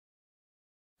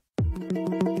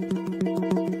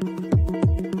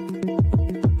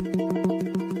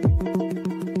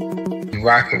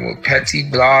Rocking with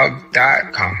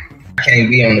pettyblog.com. I can't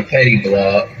be on the petty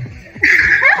blog.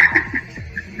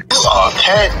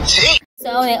 Petty.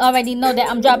 So they already know that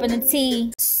I'm dropping the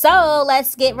tea. So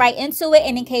let's get right into it.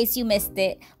 And in case you missed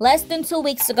it, less than 2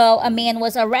 weeks ago, a man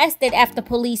was arrested after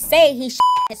police say he shot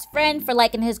his friend for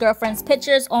liking his girlfriend's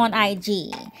pictures on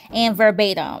IG. And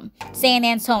verbatim, San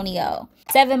Antonio.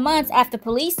 7 months after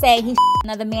police say he shot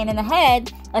another man in the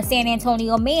head, a San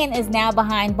Antonio man is now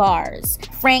behind bars.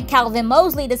 Frank Calvin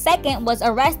Mosley II was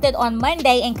arrested on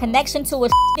Monday in connection to a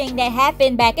shooting that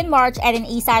happened back in March at an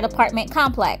Eastside apartment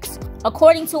complex.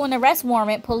 According to an arrest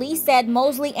warrant, police said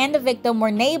Mosley and the victim were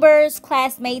neighbors,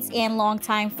 classmates, and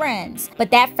longtime friends.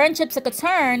 But that friendship took a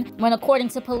turn when, according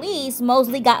to police,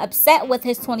 Mosley got upset with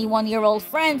his 21-year-old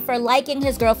friend for liking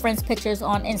his girlfriend's pictures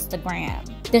on Instagram.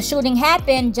 The shooting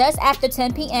happened just after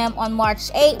 10 p.m. on March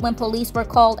 8 when police were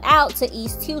called out to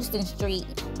East Houston Street.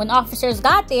 When officers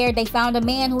got there, they found a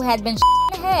man who had been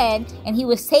shot in the head, and he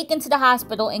was taken to the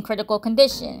hospital in critical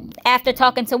condition. After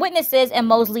talking to witnesses and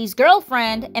Mosley's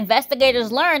girlfriend,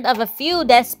 investigators learned of a feud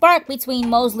that sparked between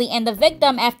Mosley and the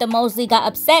victim after Mosley got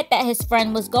upset that his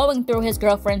friend was going through his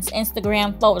girlfriend's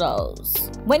Instagram photos.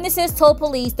 Witnesses told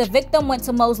police the victim went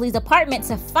to Mosley's apartment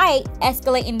to fight,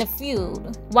 escalating the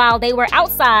feud. While they were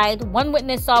outside, one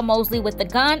witness saw Mosley with the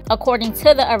gun, according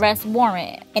to the arrest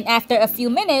warrant. And after a few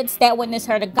minutes, that witness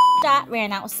heard a gunshot,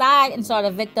 ran outside, and saw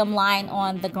the victim lying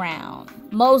on the ground.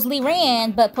 Mosley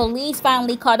ran, but police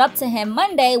finally caught up to him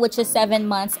Monday, which is 7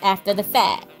 months after the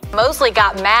fact. Mosley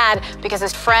got mad because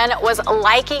his friend was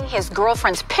liking his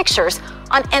girlfriend's pictures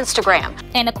on Instagram.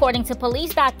 And according to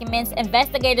police documents,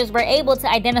 investigators were able to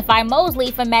identify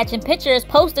Mosley for matching pictures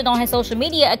posted on his social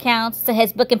media accounts to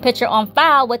his booking picture on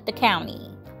file with the county.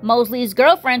 Mosley's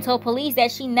girlfriend told police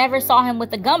that she never saw him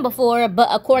with a gun before, but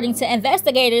according to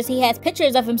investigators, he has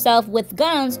pictures of himself with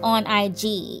guns on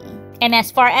IG. And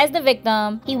as far as the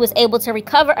victim, he was able to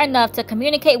recover enough to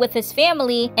communicate with his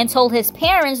family and told his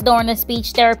parents during a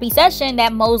speech therapy session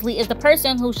that Mosley is the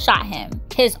person who shot him.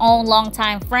 His own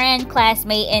longtime friend,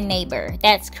 classmate, and neighbor.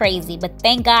 That's crazy, but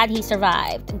thank God he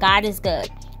survived. God is good.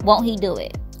 Won't he do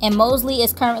it? And Mosley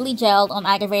is currently jailed on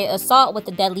aggravated assault with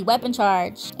a deadly weapon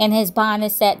charge, and his bond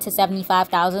is set to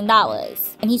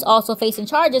 $75,000. And he's also facing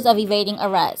charges of evading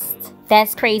arrest.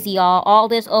 That's crazy, y'all. All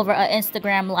this over an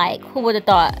Instagram like. Who would have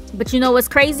thought? But you know what's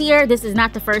crazier? This is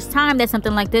not the first time that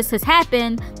something like this has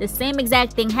happened. The same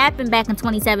exact thing happened back in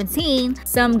 2017.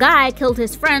 Some guy killed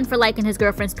his friend for liking his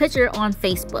girlfriend's picture on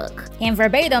Facebook. And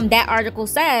verbatim, that article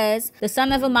says, the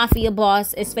son of a mafia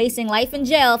boss is facing life in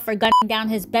jail for gunning down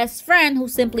his best friend who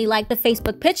simply liked the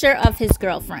Facebook picture of his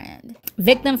girlfriend.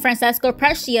 Victim Francesco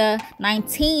Brescia,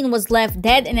 19, was left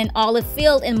dead in an olive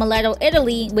field in Mileto,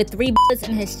 Italy with 3 bullets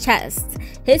in his chest.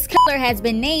 His killer has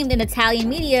been named in Italian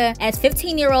media as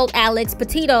 15-year-old Alex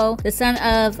Petito, the son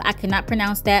of, I cannot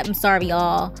pronounce that, I'm sorry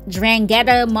y'all,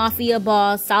 'Ndrangheta mafia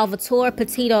boss Salvatore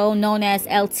Petito, known as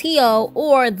El Tio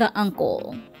or the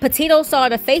Uncle. Petito saw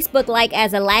the Facebook like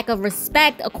as a lack of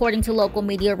respect, according to local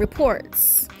media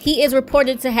reports. He is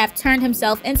reported to have turned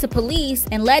himself into police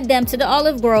and led them to the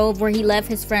olive grove where he left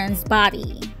his friend's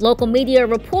body. Local media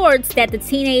reports that the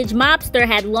teenage mobster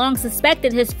had long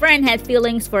suspected his friend had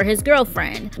feelings for his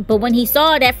girlfriend. But when he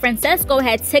saw that Francesco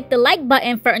had ticked the like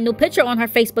button for a new picture on her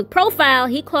Facebook profile,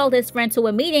 he called his friend to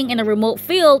a meeting in a remote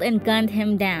field and gunned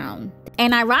him down.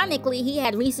 And ironically, he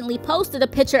had recently posted a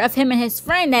picture of him and his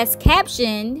friend that's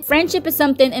captioned, "Friendship is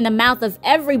something in the mouth of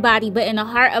everybody, but in the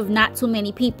heart of not too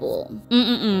many people."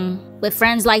 With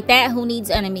friends like that, who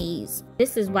needs enemies?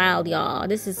 This is wild, y'all.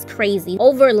 This is crazy.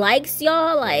 Over likes,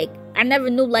 y'all? Like, I never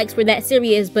knew likes were that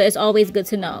serious, but it's always good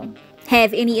to know.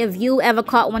 Have any of you ever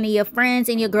caught one of your friends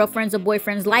and your girlfriend's or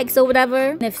boyfriend's likes or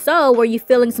whatever? And if so, were you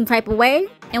feeling some type of way?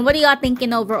 And what are y'all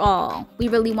thinking overall? We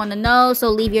really want to know, so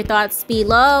leave your thoughts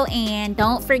below. And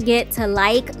don't forget to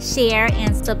like, share,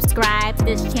 and subscribe to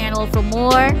this channel for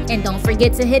more. And don't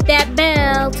forget to hit that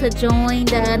bell to join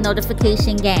the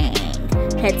notification gang.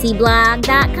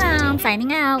 pettyblog.com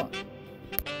signing out.